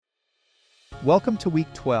Welcome to week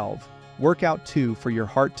 12, workout 2 for your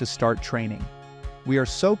heart to start training. We are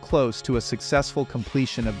so close to a successful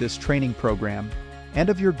completion of this training program and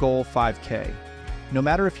of your goal 5K. No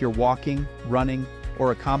matter if you're walking, running,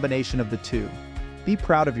 or a combination of the two, be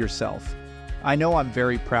proud of yourself. I know I'm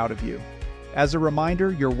very proud of you. As a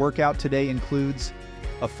reminder, your workout today includes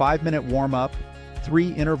a 5-minute warm-up,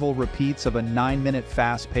 3 interval repeats of a 9-minute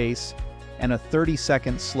fast pace, and a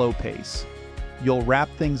 30-second slow pace. You'll wrap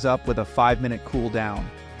things up with a 5-minute cool down.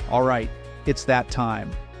 All right, it's that time.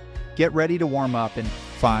 Get ready to warm up in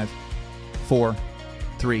 5, 4,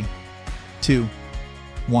 3, 2,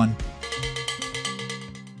 1.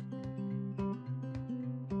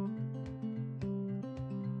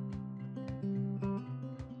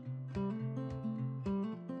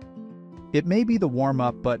 It may be the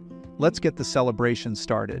warm-up, but let's get the celebration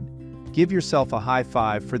started. Give yourself a high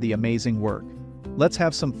five for the amazing work. Let's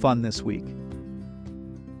have some fun this week.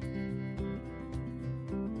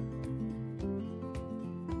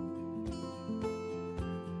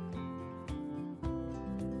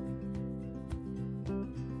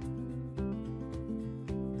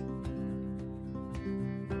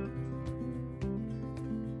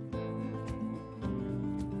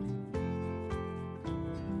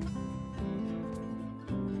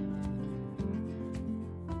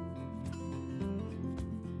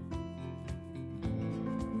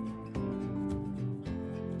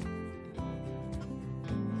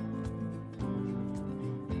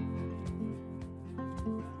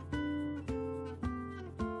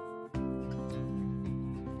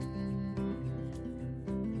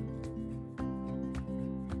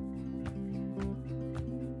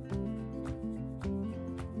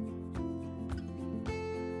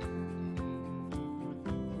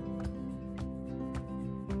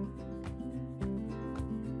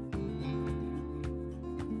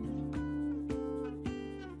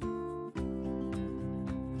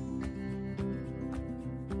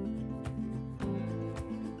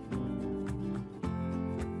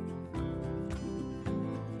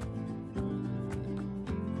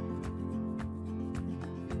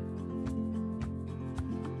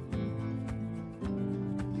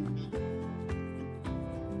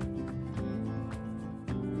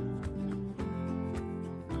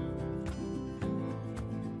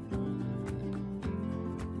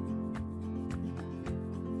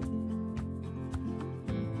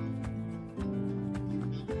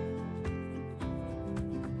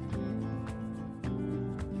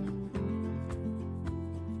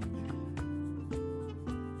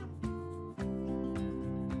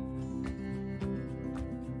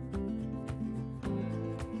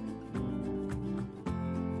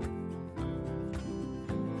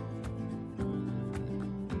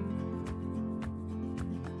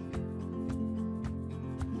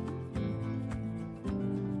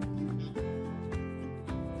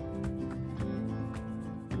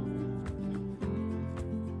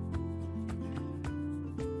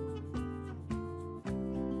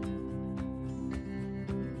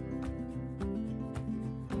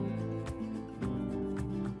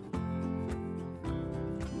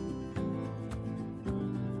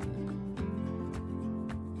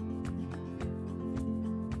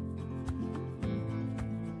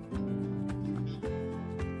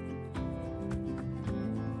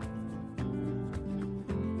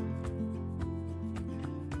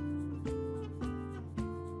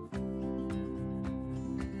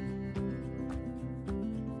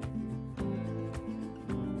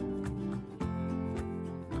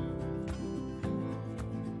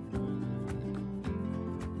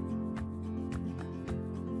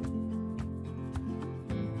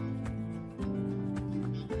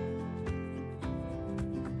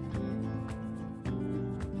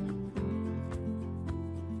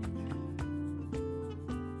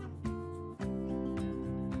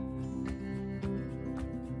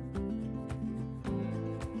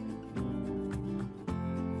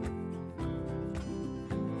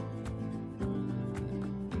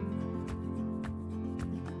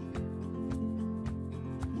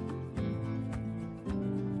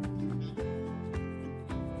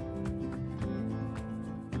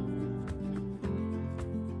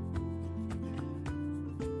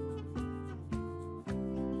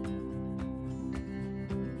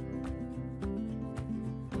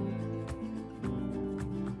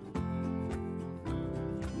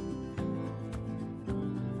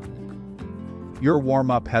 Your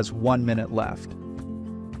warm-up has 1 minute left.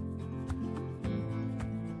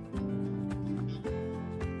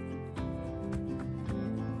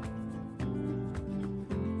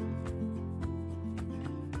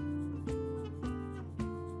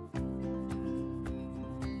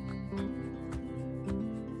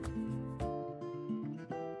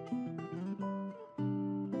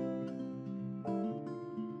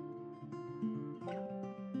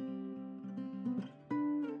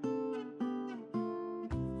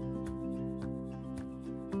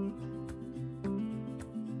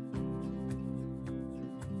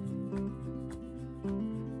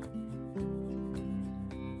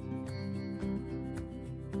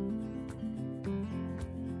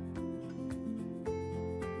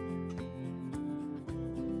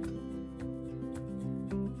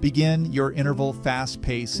 Begin your interval fast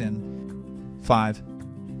pace in 5,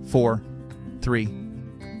 4, 3,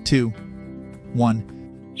 2,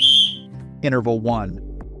 1. Interval 1.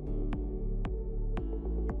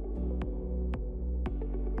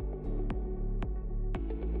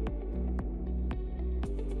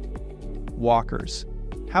 Walkers.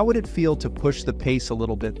 How would it feel to push the pace a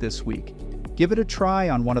little bit this week? Give it a try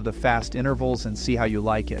on one of the fast intervals and see how you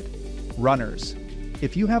like it. Runners.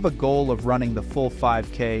 If you have a goal of running the full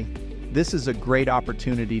 5K, this is a great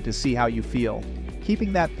opportunity to see how you feel,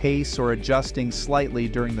 keeping that pace or adjusting slightly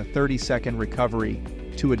during the 30-second recovery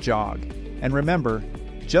to a jog. And remember,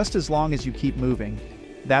 just as long as you keep moving,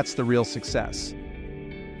 that's the real success.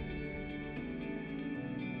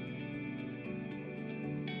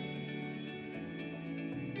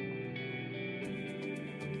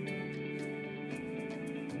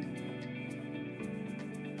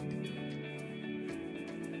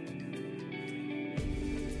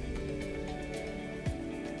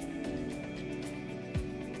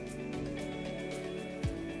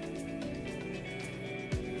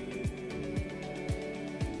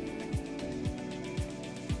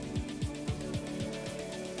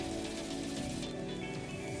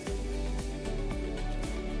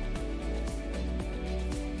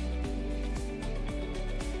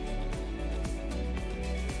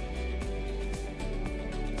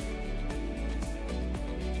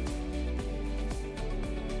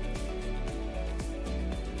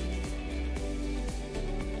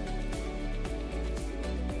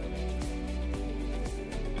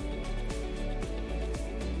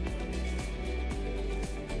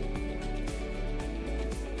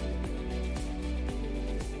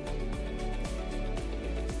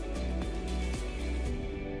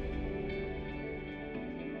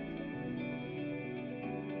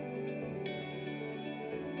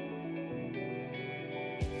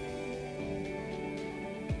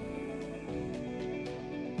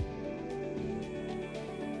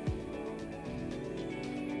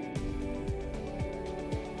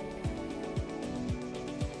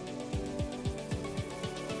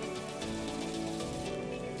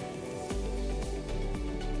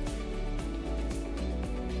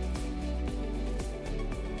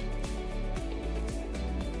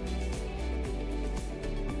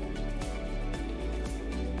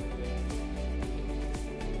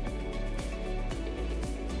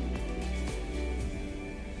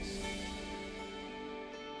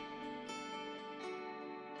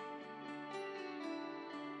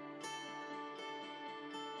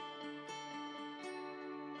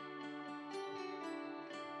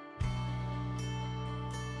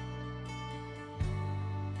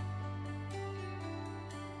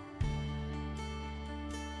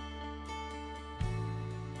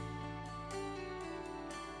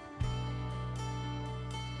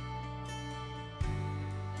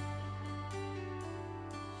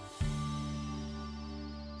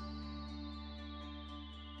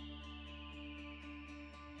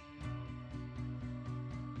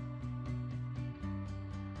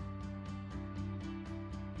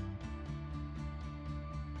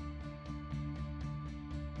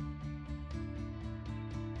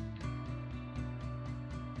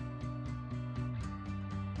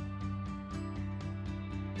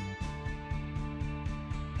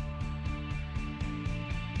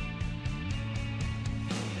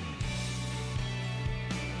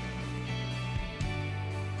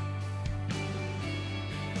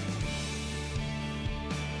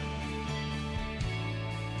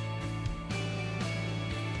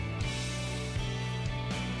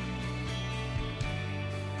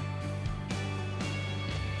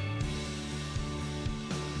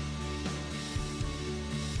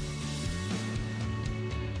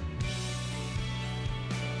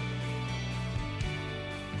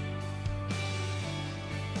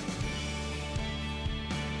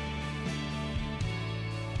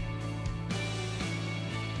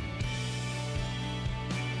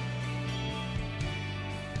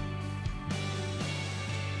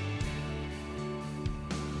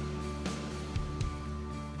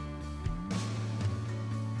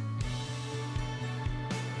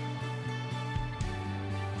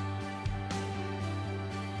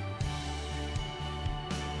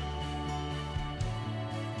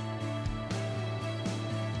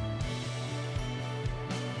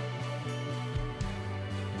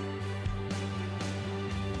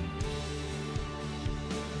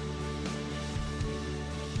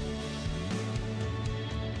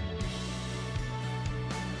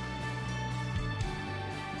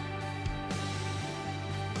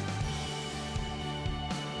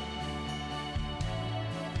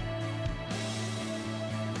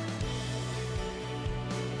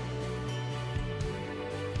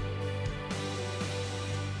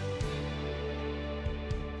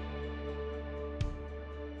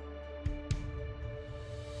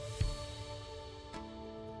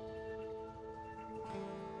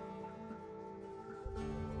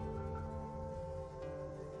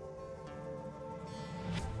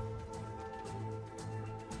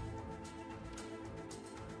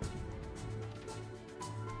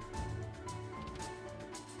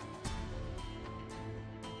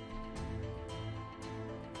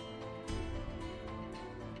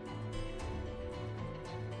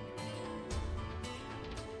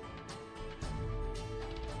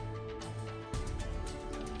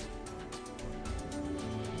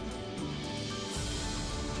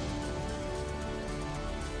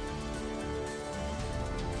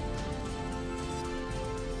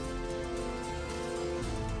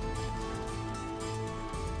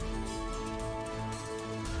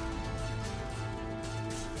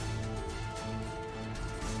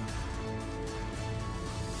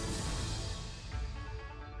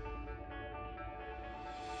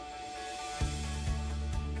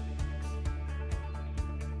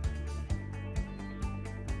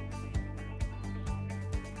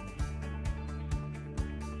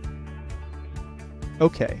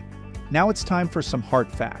 Okay, now it's time for some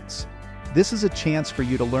heart facts. This is a chance for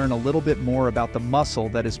you to learn a little bit more about the muscle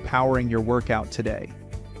that is powering your workout today.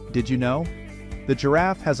 Did you know? The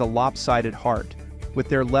giraffe has a lopsided heart, with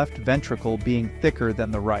their left ventricle being thicker than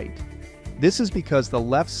the right. This is because the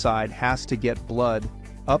left side has to get blood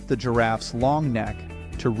up the giraffe's long neck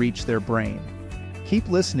to reach their brain. Keep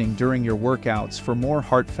listening during your workouts for more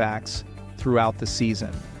heart facts throughout the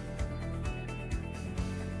season.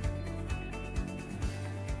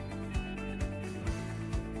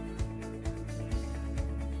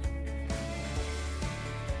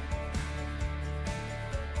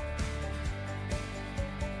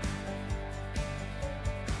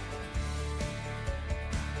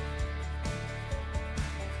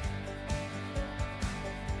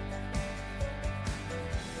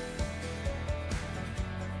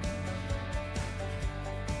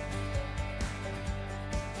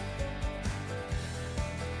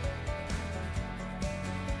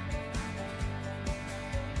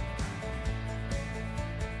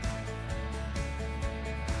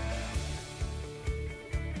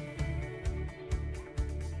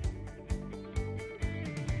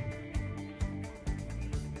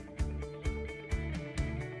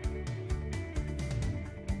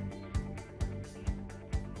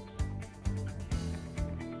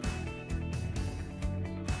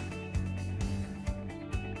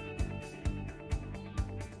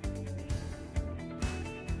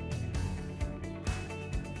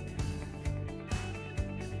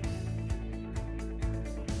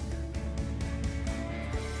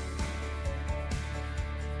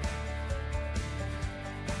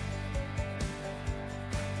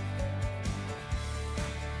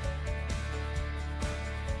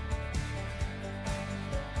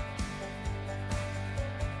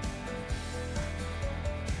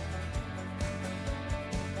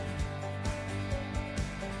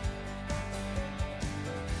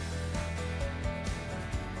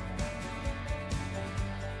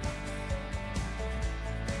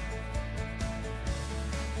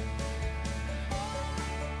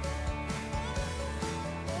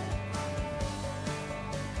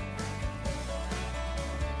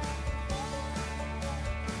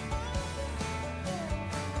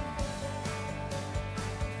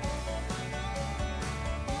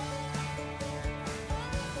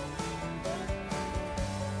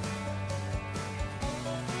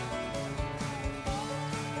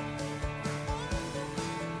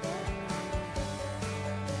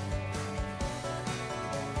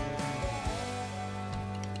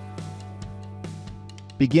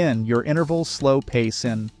 Begin your interval slow pace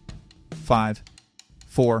in 5,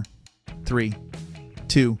 4, 3,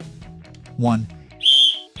 2, 1.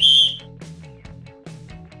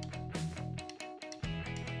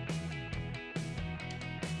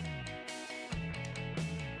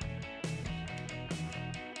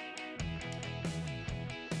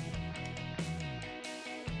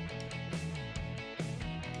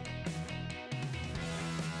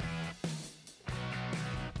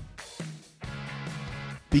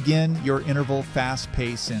 Begin your interval fast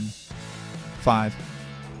pace in 5,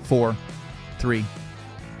 4, 3,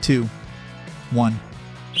 2, 1.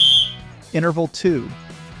 Interval 2.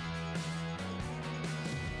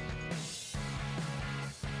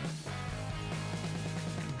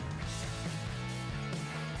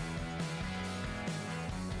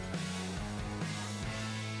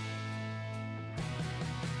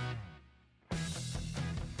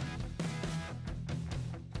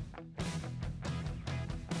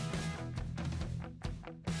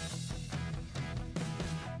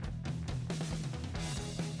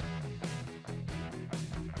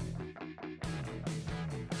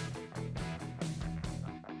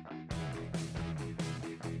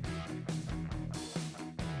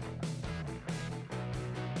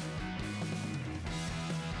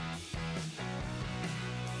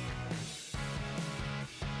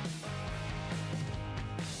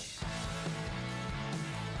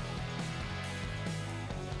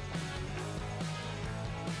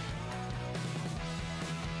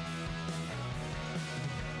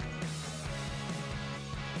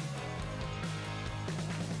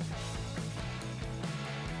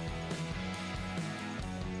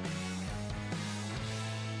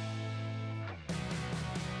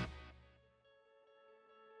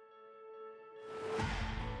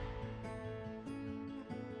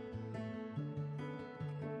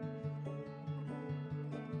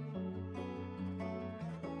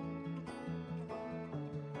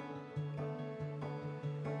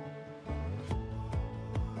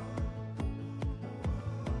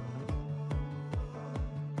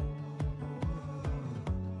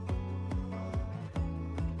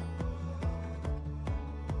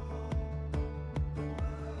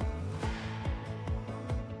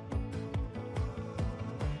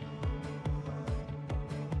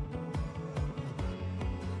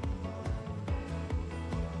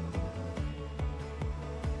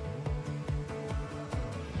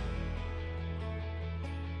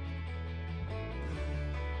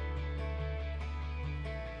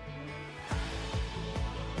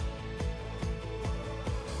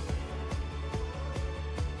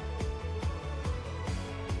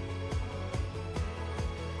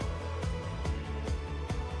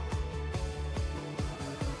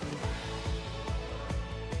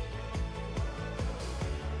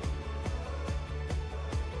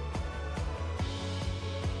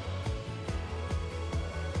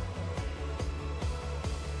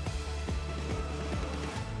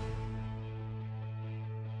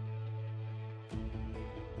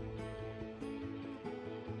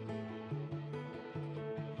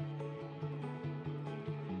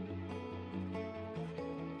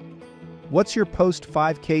 What's your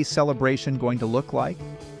post-5K celebration going to look like?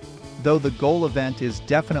 Though the goal event is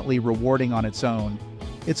definitely rewarding on its own,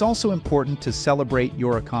 it's also important to celebrate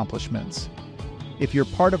your accomplishments. If you're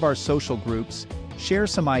part of our social groups, share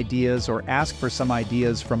some ideas or ask for some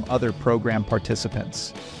ideas from other program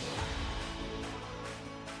participants.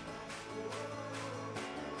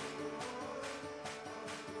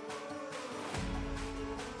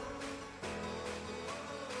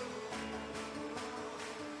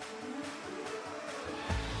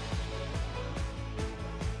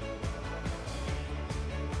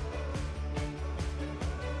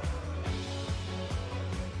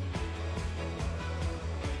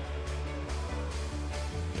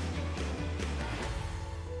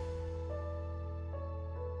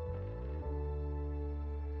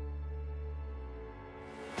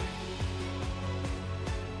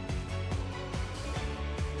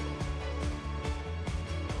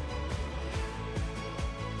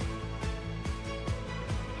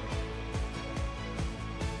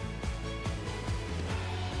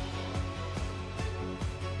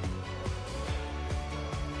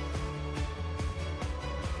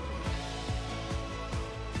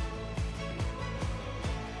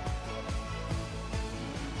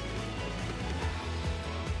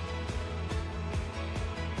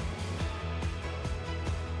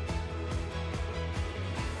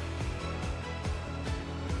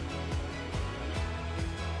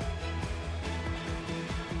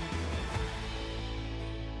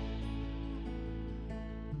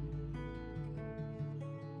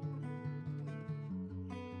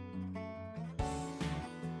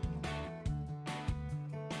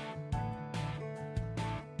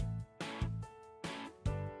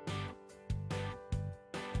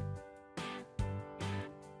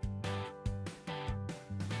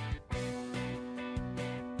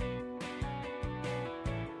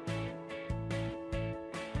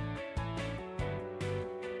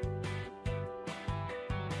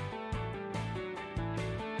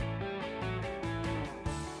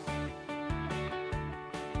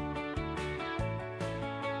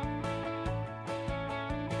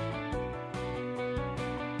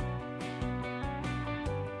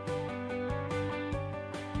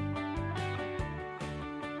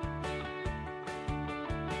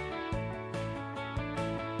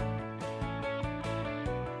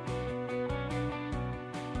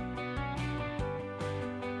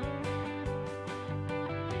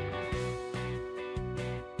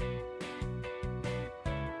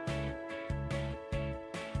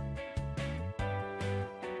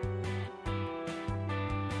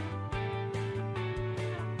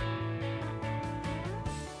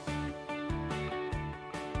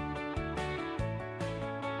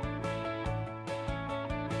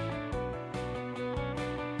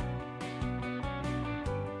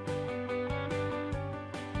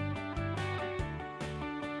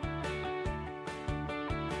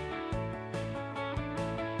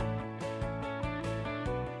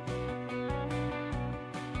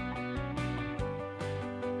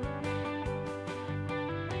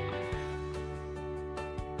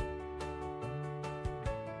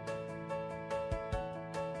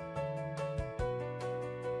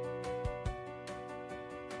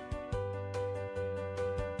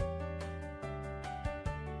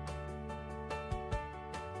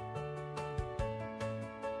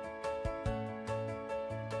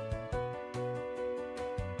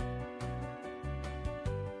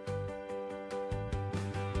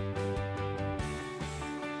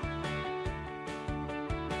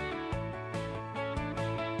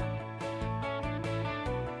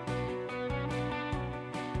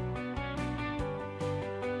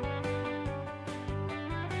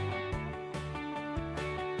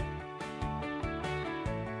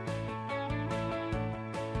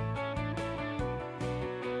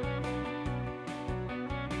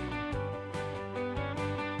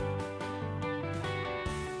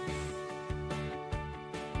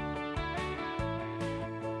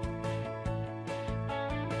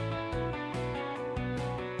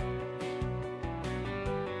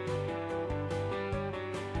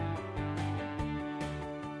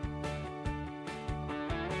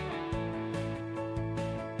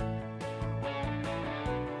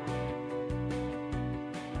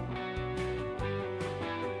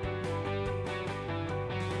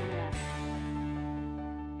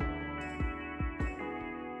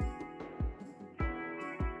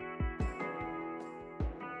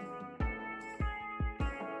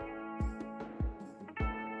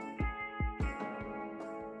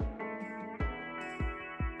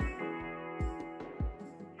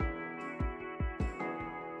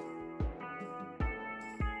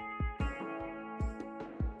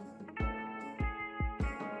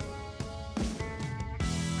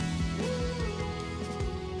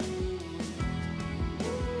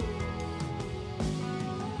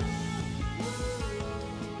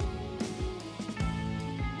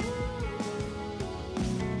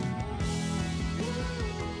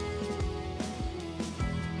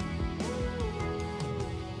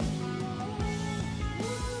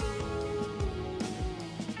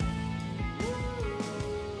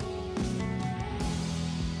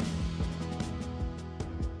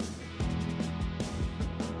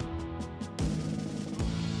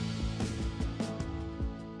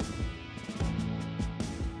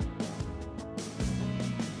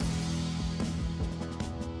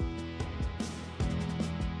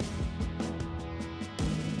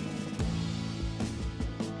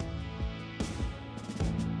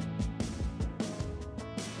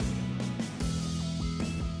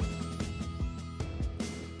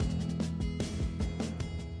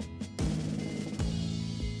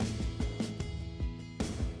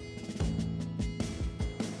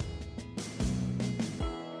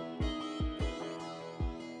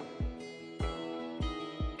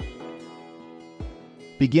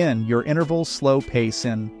 Begin your interval slow pace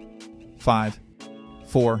in 5,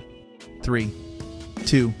 4, 3,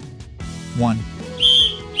 2, 1.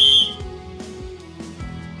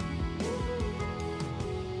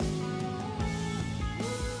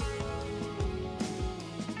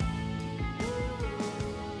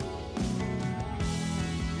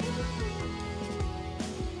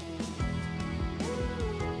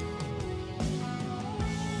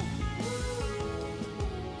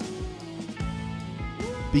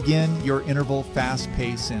 Begin your interval fast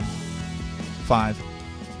pace in 5,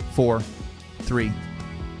 4, 3,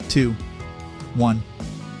 2, 1.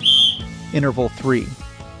 Interval 3.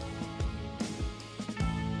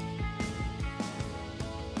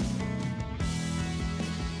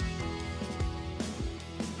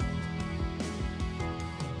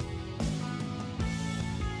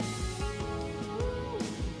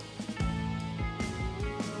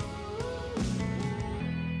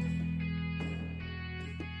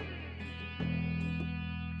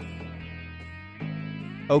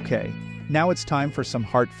 Okay, now it's time for some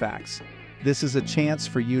heart facts. This is a chance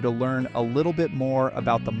for you to learn a little bit more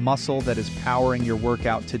about the muscle that is powering your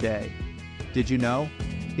workout today. Did you know?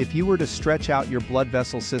 If you were to stretch out your blood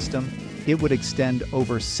vessel system, it would extend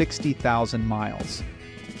over 60,000 miles.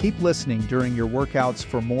 Keep listening during your workouts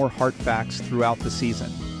for more heart facts throughout the season.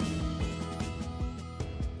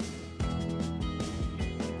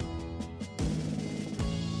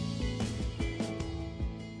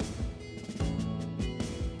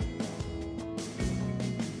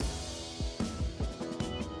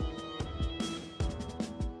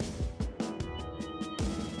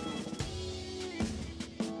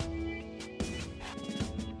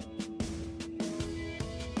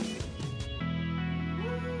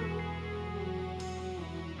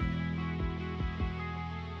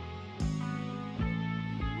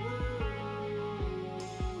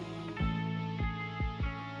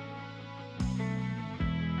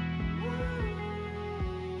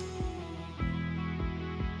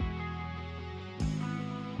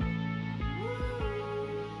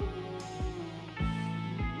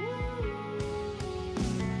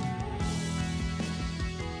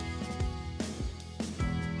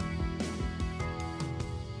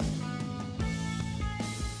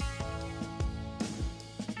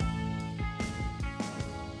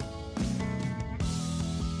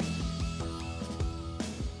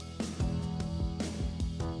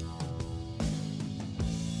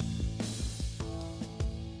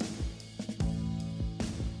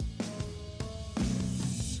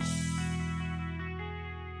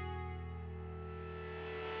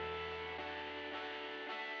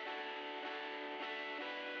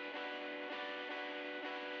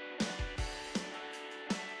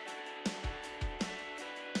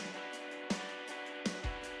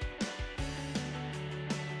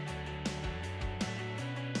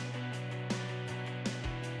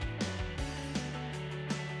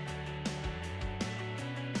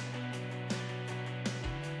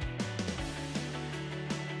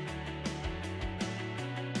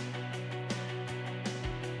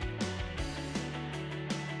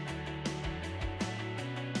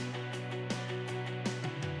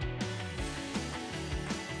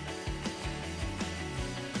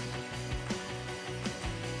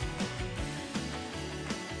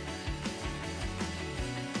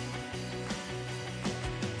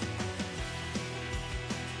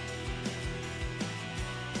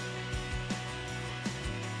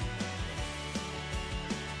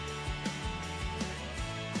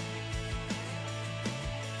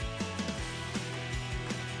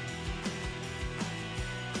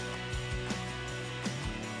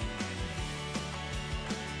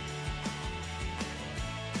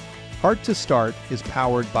 Heart to Start is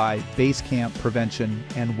powered by Basecamp Prevention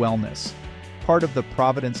and Wellness, part of the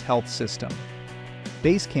Providence Health System.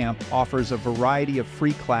 Basecamp offers a variety of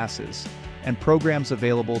free classes and programs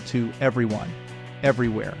available to everyone,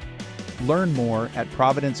 everywhere. Learn more at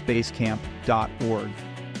providencebasecamp.org.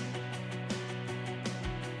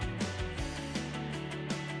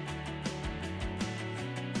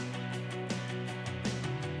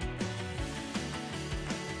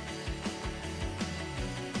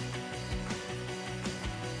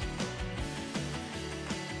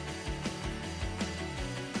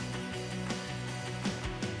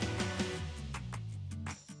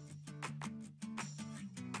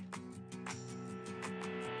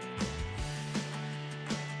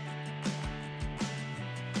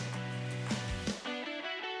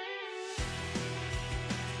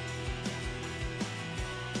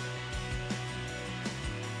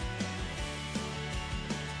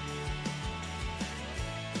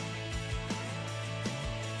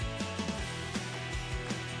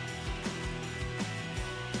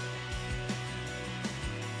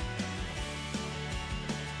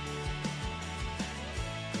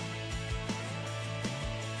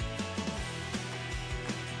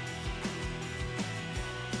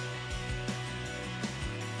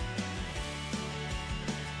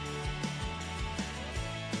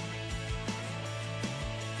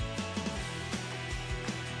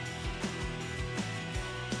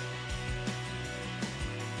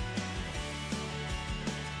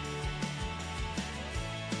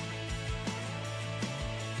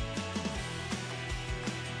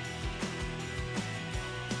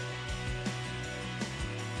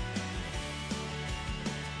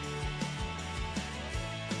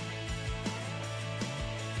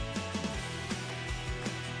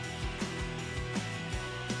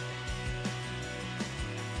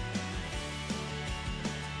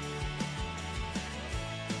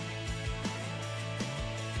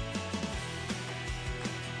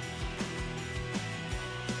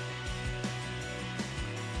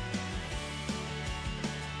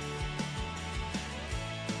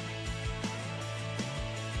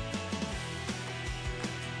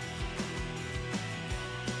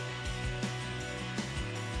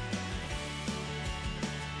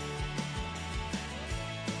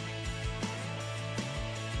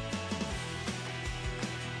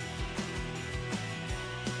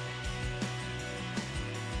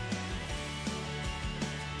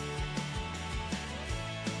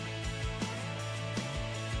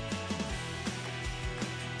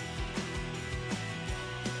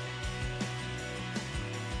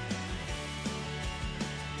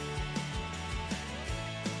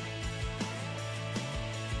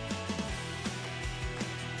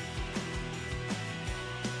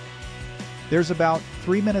 There's about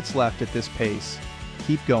 3 minutes left at this pace.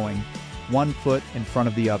 Keep going, one foot in front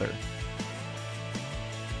of the other.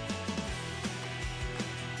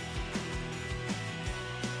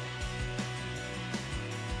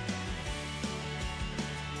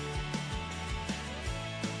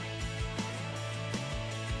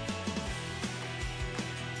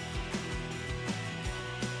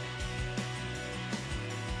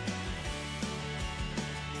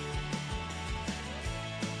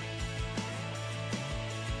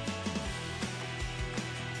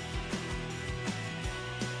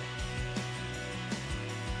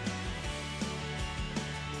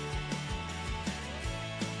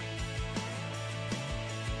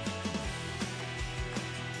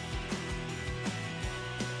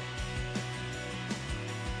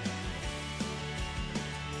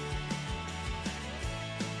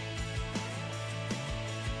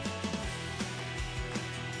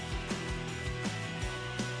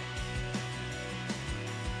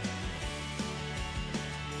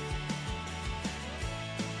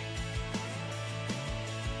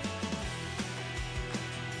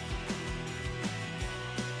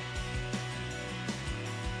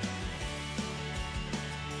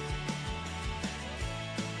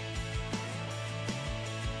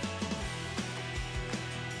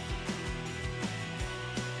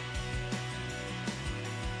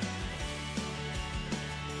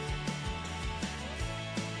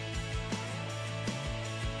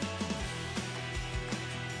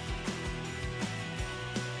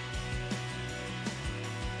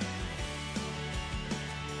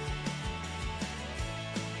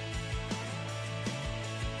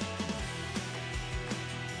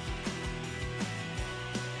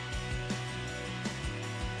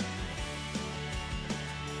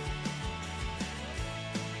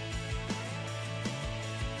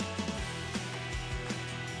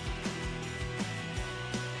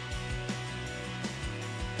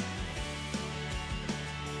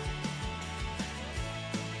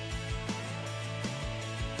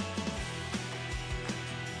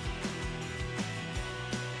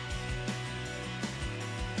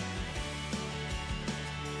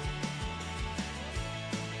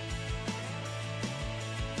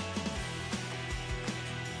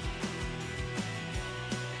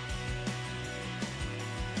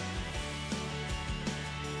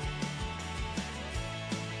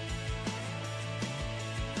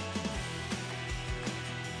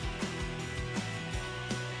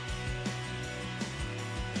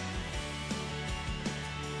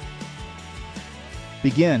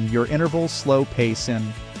 Begin your interval slow pace in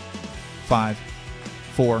 5,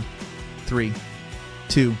 4, 3,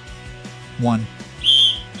 2, 1.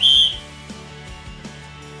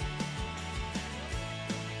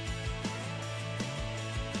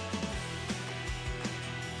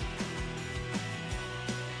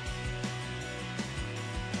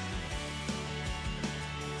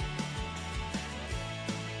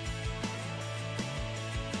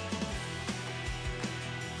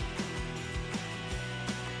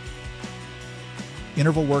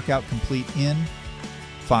 Interval workout complete in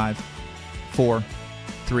 5, 4,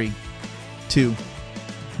 3, 2,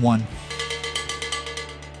 1.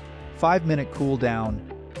 5-minute cool down.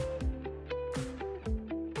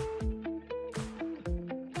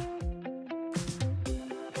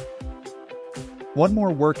 One more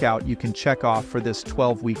workout you can check off for this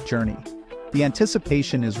 12-week journey. The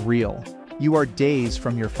anticipation is real. You are days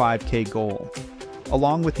from your 5K goal.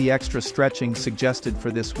 Along with the extra stretching suggested for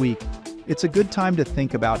this week, it's a good time to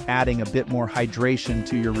think about adding a bit more hydration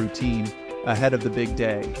to your routine ahead of the big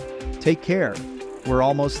day. Take care. We're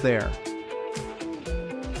almost there.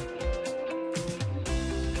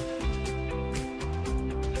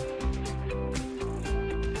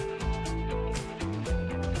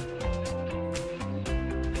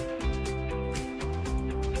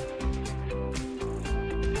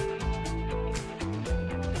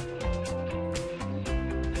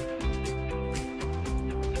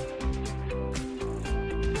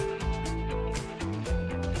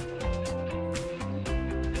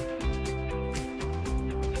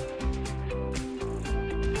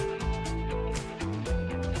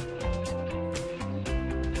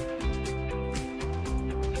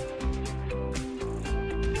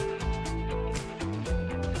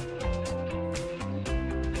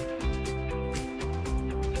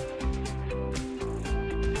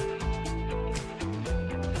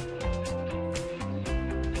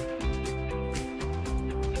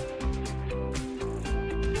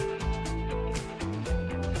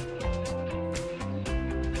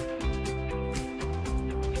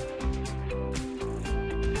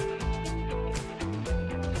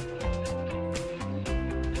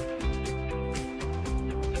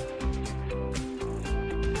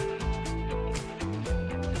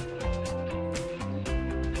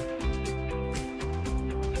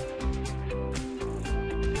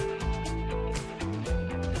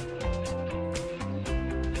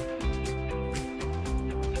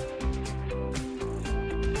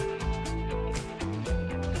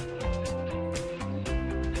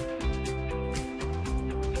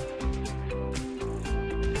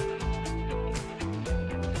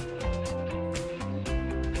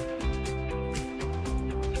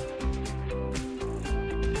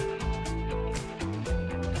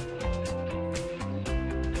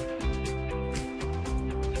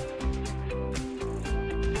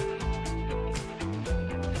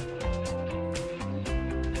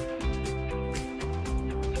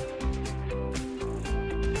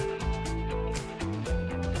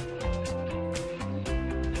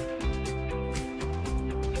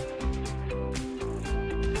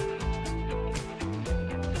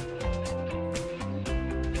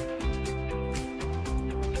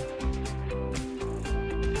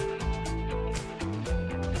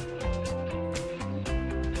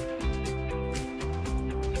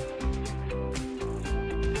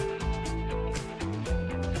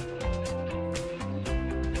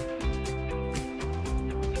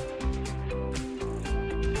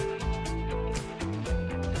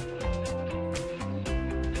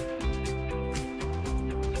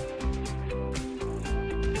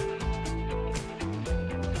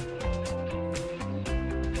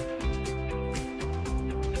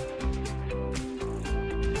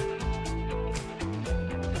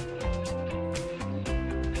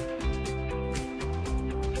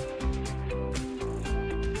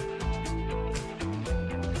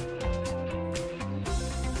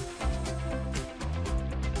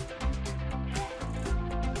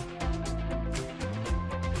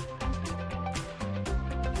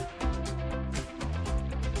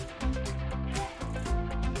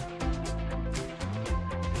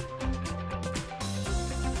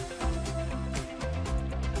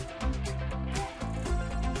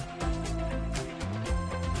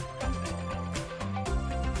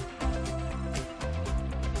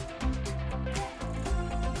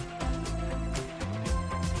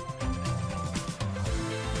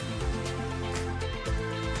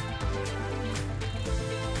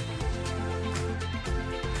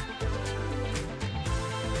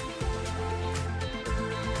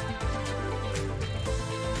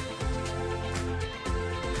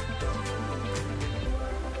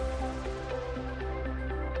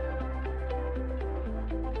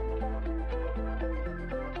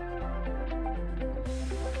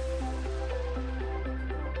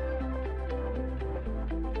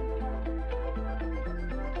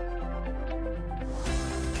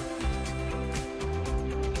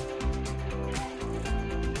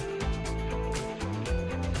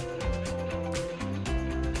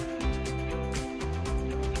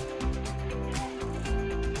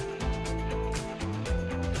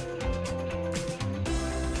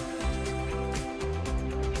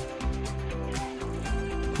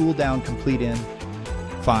 cool down complete in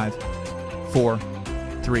 5, 4,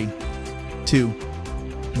 3, 2,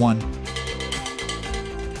 1.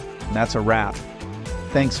 And that's a wrap.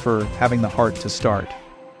 Thanks for having the heart to start.